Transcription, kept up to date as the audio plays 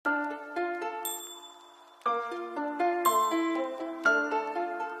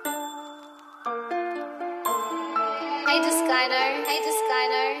Hey Discliner, hey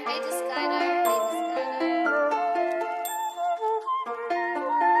Discliner, hey Discliner, hey Discliner.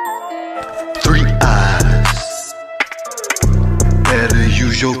 3 eyes. Better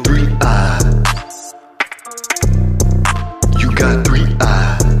use your 3 eyes. You got 3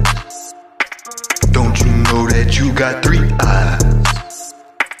 eyes. Don't you know that you got 3 eyes?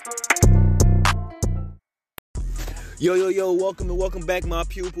 Yo, welcome back, my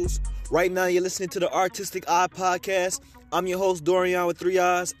pupils. Right now, you're listening to the Artistic Eye Podcast. I'm your host, Dorian with 3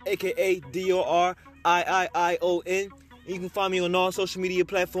 eyes, aka DORIIION. And you can find me on all social media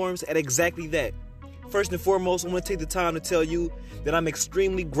platforms at exactly that. First and foremost, I'm going to take the time to tell you that I'm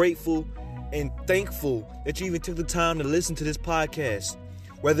extremely grateful and thankful that you even took the time to listen to this podcast.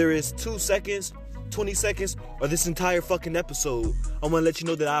 Whether it's 2 seconds, 20 seconds, or this entire fucking episode, I want to let you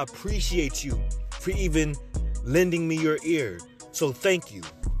know that I appreciate you for even lending me your ear. So thank you.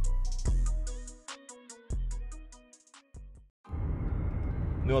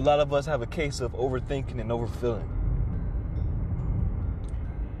 You know, a lot of us have a case of overthinking and overfeeling.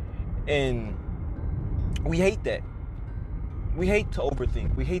 And we hate that. We hate to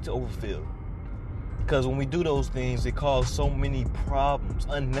overthink. We hate to overfeel. Because when we do those things, it causes so many problems,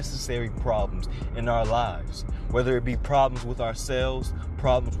 unnecessary problems in our lives. Whether it be problems with ourselves,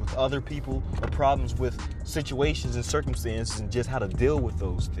 problems with other people, or problems with situations and circumstances and just how to deal with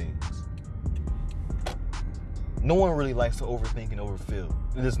those things. No one really likes to overthink and overfeel.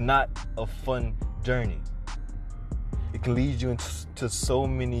 It is not a fun journey. It can lead you into so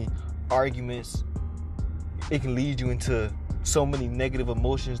many arguments. It can lead you into so many negative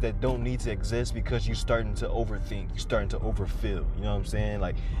emotions that don't need to exist because you're starting to overthink. You're starting to overfeel. You know what I'm saying?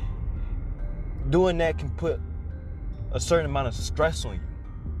 Like, doing that can put a certain amount of stress on you.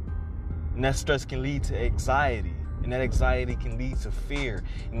 And that stress can lead to anxiety. And that anxiety can lead to fear.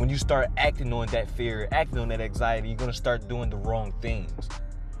 And when you start acting on that fear, acting on that anxiety, you're going to start doing the wrong things.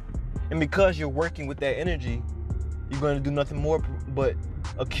 And because you're working with that energy, you're going to do nothing more but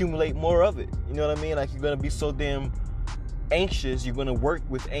accumulate more of it. You know what I mean? Like, you're going to be so damn anxious. You're going to work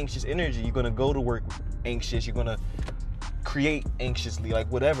with anxious energy. You're going to go to work anxious. You're going to create anxiously,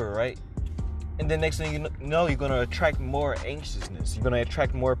 like whatever, right? And then next thing you know, you're going to attract more anxiousness. You're going to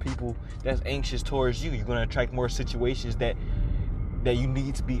attract more people that's anxious towards you. You're going to attract more situations that you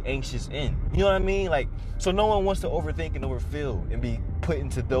need to be anxious in. You know what I mean? Like, so no one wants to overthink and overfeel and be put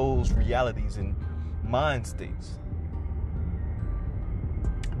into those realities and mind states.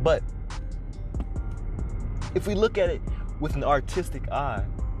 But if we look at it with an artistic eye,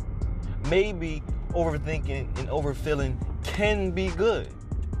 maybe overthinking and overfeeling can be good.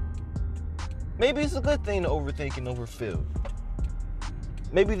 Maybe it's a good thing to overthink and overfeel.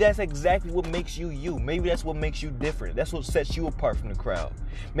 Maybe that's exactly what makes you you. Maybe that's what makes you different. That's what sets you apart from the crowd.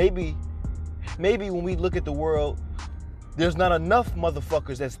 Maybe when we look at the world, there's not enough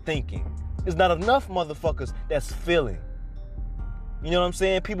motherfuckers that's thinking. There's not enough motherfuckers that's feeling. You know what I'm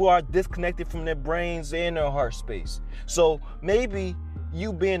saying? People are disconnected from their brains and their heart space. So maybe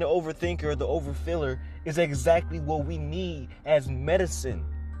you being the overthinker or the overfiller is exactly what we need as medicine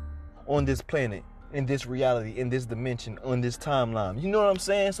on this planet, in this reality, in this dimension, on this timeline. You know what I'm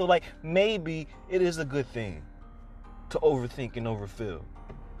saying? So, like, maybe it is a good thing to overthink and overfeel.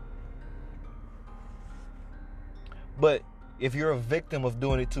 But if you're a victim of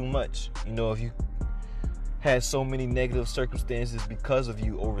doing it too much, you know, if you had so many negative circumstances because of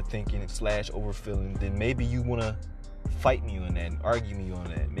you overthinking / overfilling, then maybe you want to fight me on that and argue me on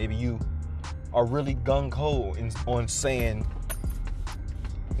that. Maybe you are really gung-ho on saying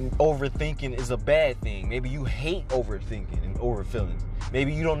overthinking is a bad thing. Maybe you hate overthinking and overfilling.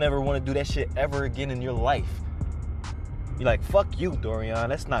 Maybe you don't ever want to do that shit ever again in your life. You're like, fuck you, Dorian.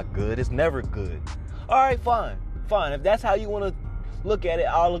 That's not good. It's never good. All right, fine. If that's how you want to look at it,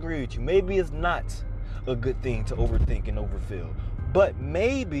 I'll agree with you. Maybe it's not a good thing to overthink and overfeel. But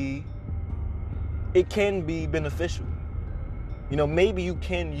maybe it can be beneficial. You know, maybe you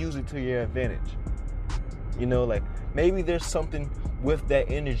can use it to your advantage. You know, like, maybe there's something with that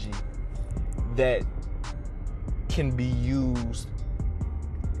energy that can be used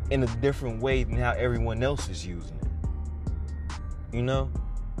in a different way than how everyone else is using it. You know?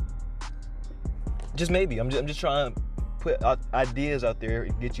 Just maybe. I'm just trying to put ideas out there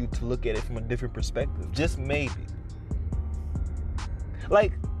and get you to look at it from a different perspective. Just maybe.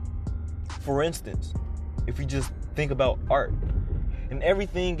 Like, for instance, if you just think about art and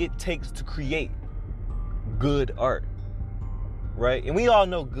everything it takes to create good art, right? And we all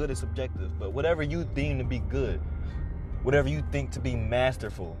know good is subjective, but whatever you deem to be good, whatever you think to be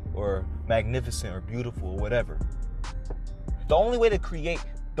masterful or magnificent or beautiful or whatever, the only way to create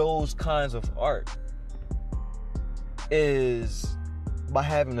those kinds of art is by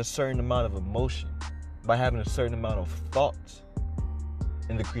having a certain amount of emotion, by having a certain amount of thoughts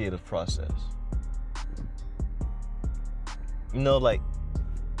in the creative process. You know, like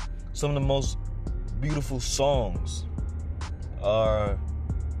some of the most beautiful songs are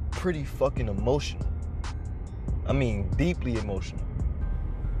pretty fucking emotional. I mean, deeply emotional.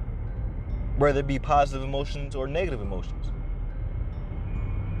 Whether it be positive emotions or negative emotions.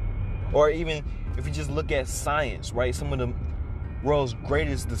 Or even if you just look at science, right? Some of the world's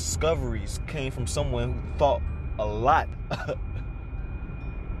greatest discoveries came from someone who thought a lot.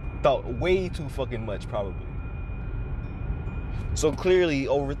 Thought way too fucking much, probably. So clearly,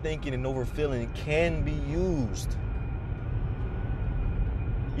 overthinking and overfeeling can be used.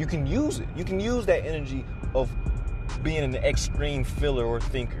 You can use it. You can use that energy of being an extreme feeler or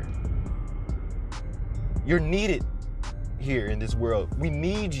thinker. You're needed here in this world. We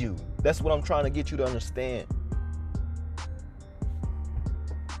need you. That's what I'm trying to get you to understand.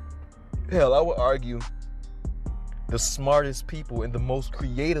 Hell, I would argue the smartest people and the most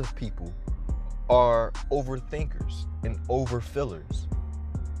creative people are overthinkers and overfillers.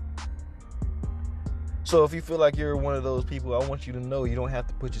 So if you feel like you're one of those people, I want you to know you don't have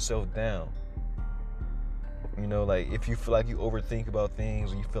to put yourself down. You know, like if you feel like you overthink about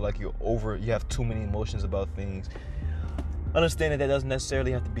things, or you feel like you have too many emotions about things, understand that doesn't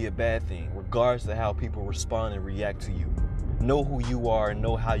necessarily have to be a bad thing, regardless of how people respond and react to you. Know who you are and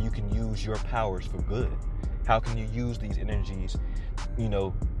know how you can use your powers for good. How can you use these energies, you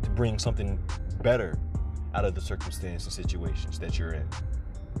know, to bring something better out of the circumstance and situations that you're in.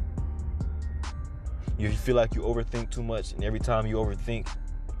 If you feel like you overthink too much, and every time you overthink,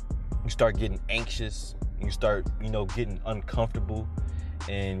 you start getting anxious, you start, you know, getting uncomfortable,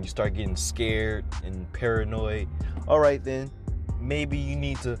 and you start getting scared and paranoid, all right, then maybe you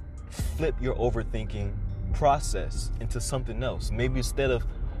need to flip your overthinking process into something else. Maybe instead of,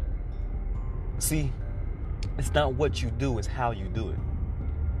 see, it's not what you do, it's how you do it.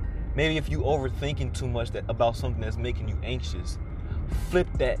 Maybe if you overthinking too much about something that's making you anxious, flip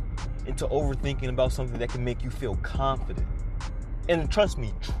that into overthinking about something that can make you feel confident. And trust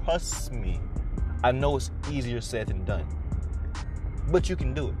me, I know it's easier said than done, but you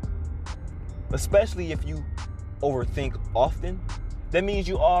can do it. Especially if you overthink often, that means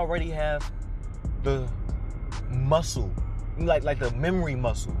you already have the muscle, like the memory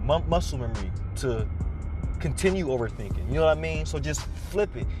muscle memory to continue overthinking. You know what I mean? So just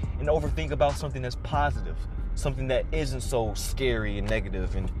flip it and overthink about something that's positive, something that isn't so scary and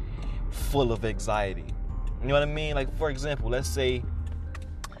negative and full of anxiety. You know what I mean? Like, for example, let's say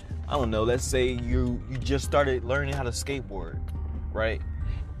you just started learning how to skateboard, right?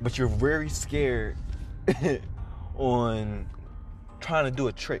 But you're very scared on trying to do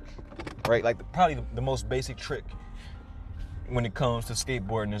a trick, right? Like probably the most basic trick when it comes to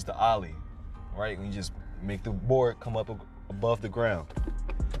skateboarding is the ollie, right? When you just make the board come up above the ground.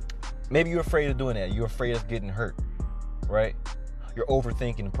 Maybe you're afraid of doing that. You're afraid of getting hurt, right? You're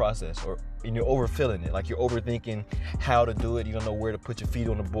overthinking the process, and you're overfilling it. Like you're overthinking how to do it. You don't know where to put your feet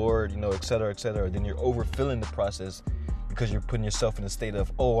on the board, you know, et cetera, et cetera. Then you're overfilling the process because you're putting yourself in a state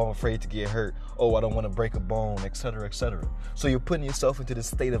of, oh, I'm afraid to get hurt. Oh, I don't want to break a bone, et cetera, et cetera. So you're putting yourself into this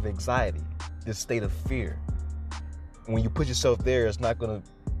state of anxiety, this state of fear. And when you put yourself there, it's not going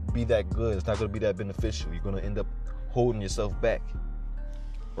to be that good. It's not going to be that beneficial. You're going to end up holding yourself back,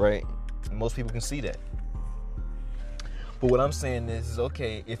 right? And most people can see that. But what I'm saying is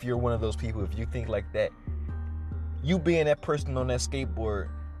okay, if you're one of those people, if you think like that, you being that person on that skateboard,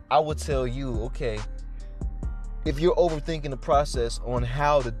 I would tell you, okay, if you're overthinking the process on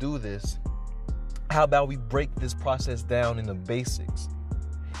how to do this, how about we break this process down into basics?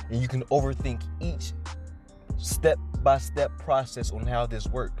 And you can overthink each step-by-step process on how this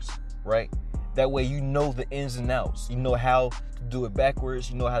works, right? That way you know the ins and outs. You know how to do it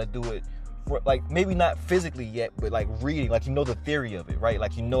backwards. You know how to do it for, like, maybe not physically yet, but like reading, like you know the theory of it, right?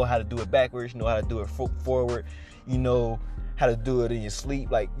 Like you know how to do it backwards, you know how to do it forward, you know how to do it in your sleep.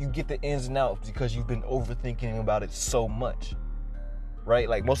 Like you get the ins and outs because you've been overthinking about it so much, right?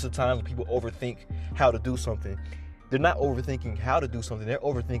 Like most of the time when people overthink how to do something, they're not overthinking how to do something, they're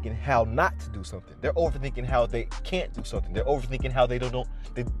overthinking how not to do something. They're overthinking how they can't do something. They're overthinking how they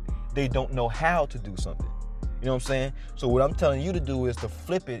don't know how to do something. You know what I'm saying? So what I'm telling you to do is to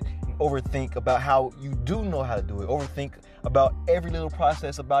flip it and overthink about how you do know how to do it. Overthink about every little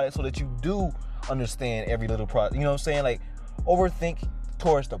process about it so that you do understand every little process. You know what I'm saying? Like overthink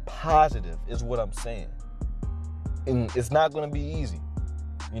towards the positive is what I'm saying. And it's not going to be easy.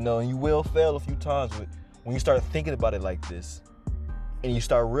 You know, and you will fail a few times, but when you start thinking about it like this and you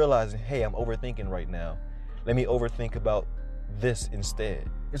start realizing, hey, I'm overthinking right now, Let me overthink about this instead.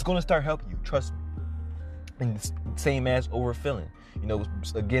 It's going to start helping you. Trust me. And it's same as overfeeling. You know,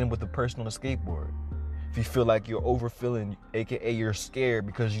 again, with the person on the skateboard. If you feel like you're overfeeling, aka you're scared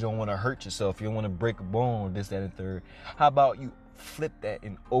because you don't want to hurt yourself, you don't want to break a bone, this, that, and third. How about you flip that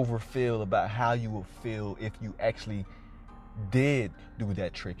and overfeel about how you will feel if you actually did do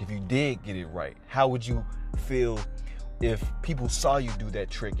that trick, if you did get it right? How would you feel if people saw you do that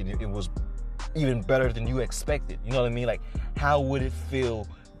trick and it was even better than you expected? You know what I mean? Like, how would it feel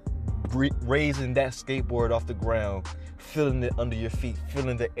raising that skateboard off the ground, feeling it under your feet,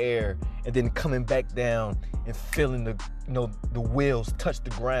 feeling the air, and then coming back down and feeling the wheels touch the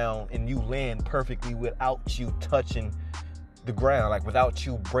ground and you land perfectly without you touching the ground, like without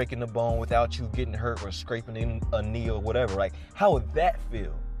you breaking the bone, without you getting hurt or scraping in a knee or whatever? Like, how would that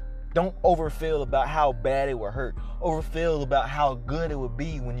feel? Don't overfeel about how bad it would hurt. Overfeel about how good it would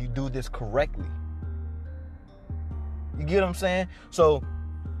be when you do this correctly. You get what I'm saying? So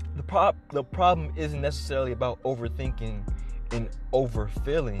the problem isn't necessarily about overthinking and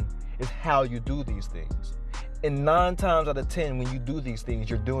overfeeling. It's how you do these things. And 9 times out of 10, when you do these things,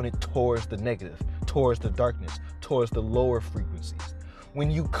 you're doing it towards the negative, towards the darkness, towards the lower frequencies. When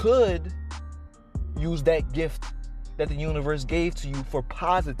you could use that gift that the universe gave to you for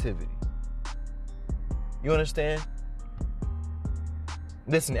positivity. You understand?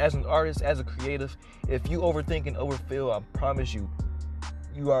 Listen, as an artist, as a creative, if you overthink and overfeel, I promise you,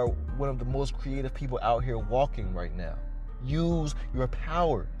 you are one of the most creative people out here walking right now. Use your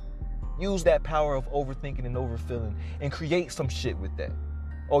power. Use that power of overthinking and overfeeling and create some shit with that.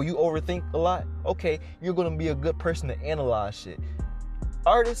 Oh, you overthink a lot? Okay, you're going to be a good person to analyze shit.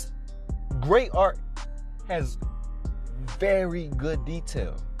 Artists, great art has very good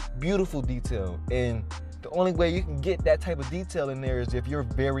detail, beautiful detail. And the only way you can get that type of detail in there is if you're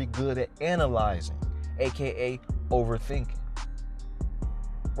very good at analyzing, aka overthinking.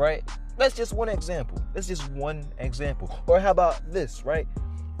 Right? That's just one example. Or how about this, right?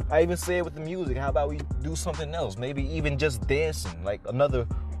 I even say it with the music. How about we do something else? Maybe even just dancing, like another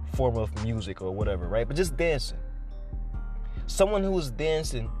form of music or whatever, right? But just dancing. Someone who is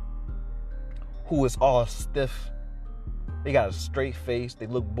dancing, who is all stiff, they got a straight face, they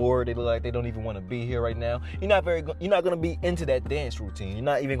look bored, they look like they don't even want to be here right now. You're not going to be into that dance routine. You're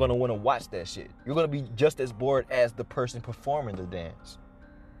not even going to want to watch that shit. You're going to be just as bored as the person performing the dance.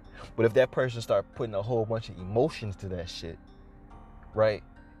 But if that person start putting a whole bunch of emotions to that shit, right?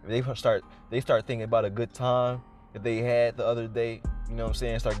 They start thinking about a good time that they had the other day, you know what I'm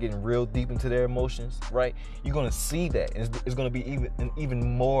saying? Start getting real deep into their emotions, right? You're going to see that. And it's going to be an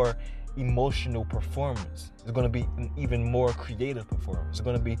even more emotional performance. It's going to be an even more creative performance. It's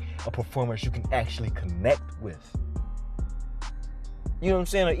going to be a performance you can actually connect with. You know what I'm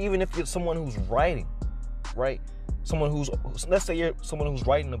saying? Or even if you're someone who's writing, right? Let's say you're someone who's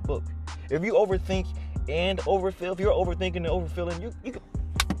writing a book. If you overthink and overfeel, if you're overthinking and overfeeling,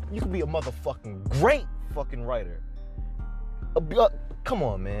 you can be a motherfucking great fucking writer. Come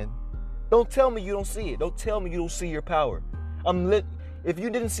on, man. Don't tell me you don't see it. Don't tell me you don't see your power. If you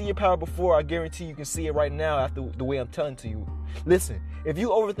didn't see your power before, I guarantee you can see it right now after the way I'm telling to you. Listen, if you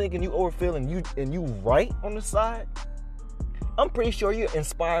overthink and you overfeel and you write on the side, I'm pretty sure you're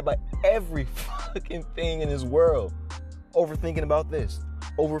inspired by every fucking thing in this world. Overthinking about this,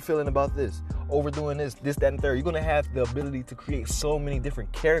 overfeeling about this, overdoing this, that, and third. You're going to have the ability to create so many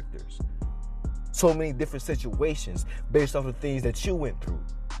different characters, so many different situations based off of things that you went through,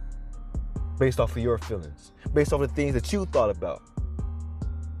 based off of your feelings, based off of the things that you thought about,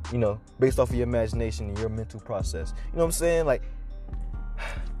 you know, based off of your imagination and your mental process. You know what I'm saying? Like,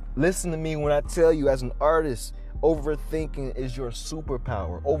 listen to me when I tell you, as an artist, overthinking is your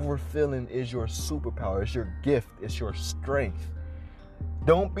superpower. Overfeeling is your superpower. It's your gift. It's your strength.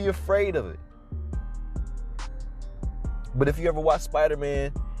 Don't be afraid of it. But if you ever watch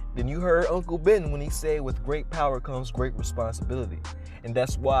Spider-Man, then you heard Uncle Ben when he said, with great power comes great responsibility. And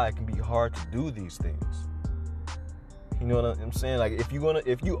that's why it can be hard to do these things. You know what I'm saying? Like, if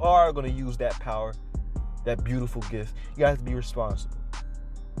you are gonna use that power, that beautiful gift, you have to be responsible.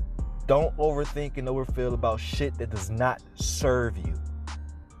 Don't overthink and overfeel about shit that does not serve you.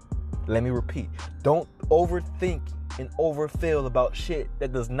 Let me repeat. Don't overthink and overfeel about shit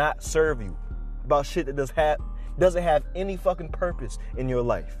that does not serve you. About shit that doesn't have any fucking purpose in your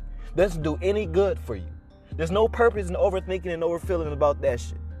life. Doesn't do any good for you. There's no purpose in overthinking and overfeeling about that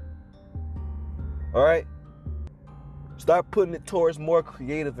shit. Alright? Start putting it towards more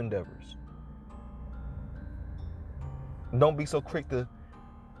creative endeavors. And don't be so quick to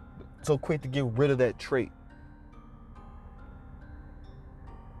get rid of that trait.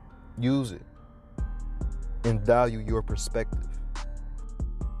 Use it. and value your perspective.